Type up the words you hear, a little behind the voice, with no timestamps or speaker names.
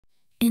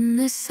In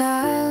the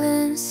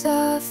silence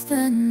of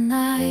the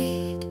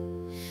night,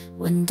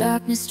 when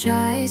darkness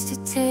tries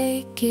to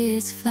take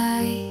its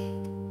flight,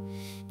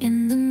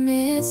 in the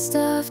midst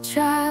of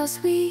trials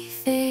we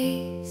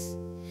face,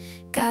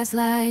 God's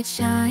light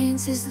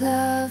shines, His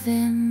love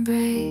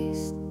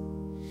embraced.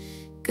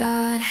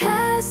 God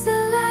has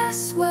the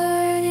last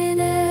word in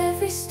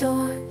every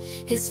storm.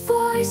 His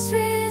voice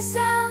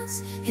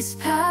resounds, His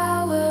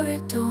power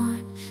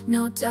adorned.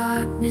 No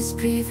darkness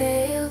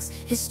prevails,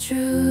 His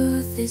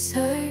truth is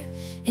heard.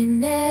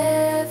 In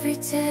every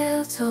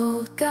tale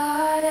told,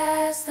 God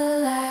has the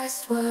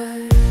last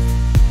word.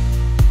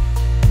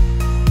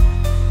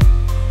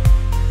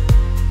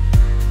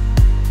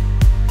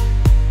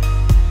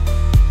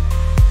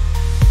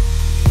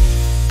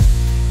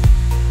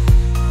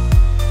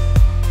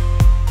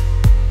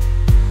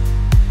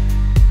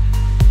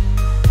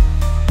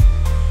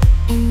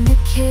 In the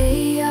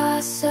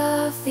chaos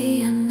of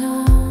the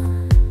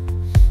unknown,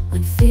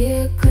 when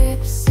fear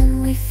grips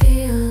and we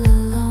feel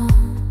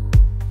alone,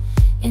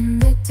 in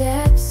the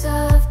depths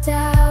of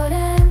doubt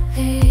and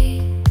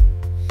pain,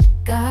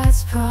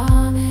 God's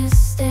promise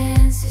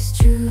stands, His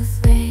truth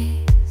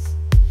reigns.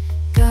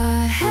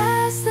 God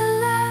has the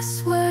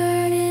last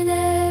word in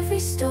every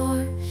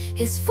storm.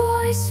 His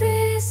voice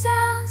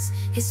resounds,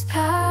 His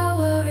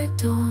power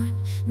adorned.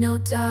 No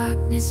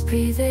darkness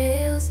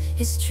prevails,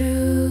 His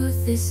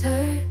truth is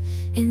heard.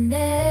 In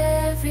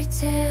every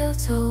tale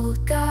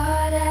told,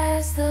 God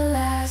has the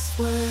last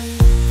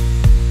word.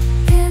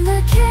 In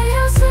the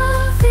chaos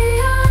of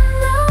the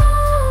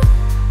unknown,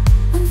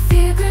 when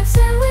fear grips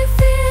and we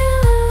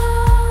feel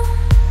alone,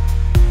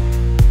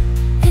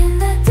 in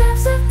the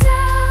depths of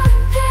doubt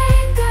and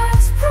pain,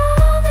 God's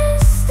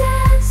promise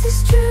stands,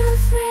 His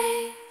truth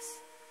reigns.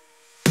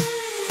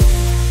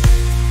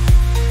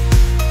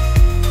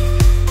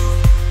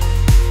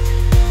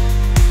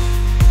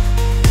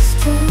 His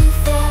truth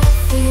that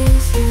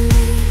fears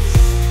release.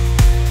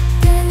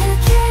 In the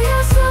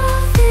chaos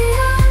of the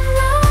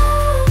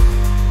unknown,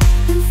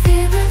 when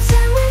fear grips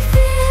and we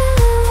feel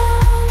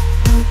alone,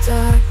 no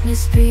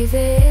darkness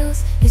prevails,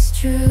 His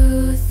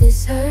truth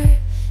is heard.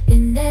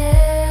 In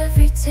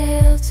every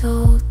tale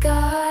told,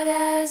 God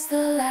has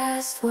the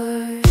last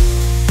word.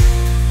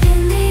 In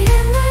the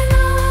end, when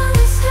all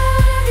is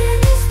heard, in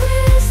His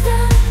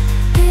wisdom,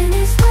 in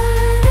His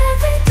word,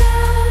 every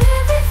doubt,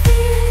 every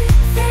fear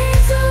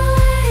fades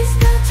away.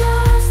 God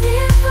draws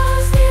near,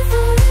 falls near,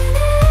 for in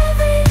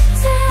every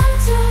tale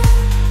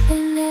told,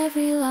 in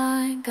every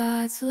line,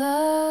 God's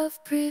love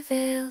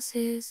prevails,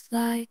 His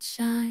light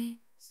shines.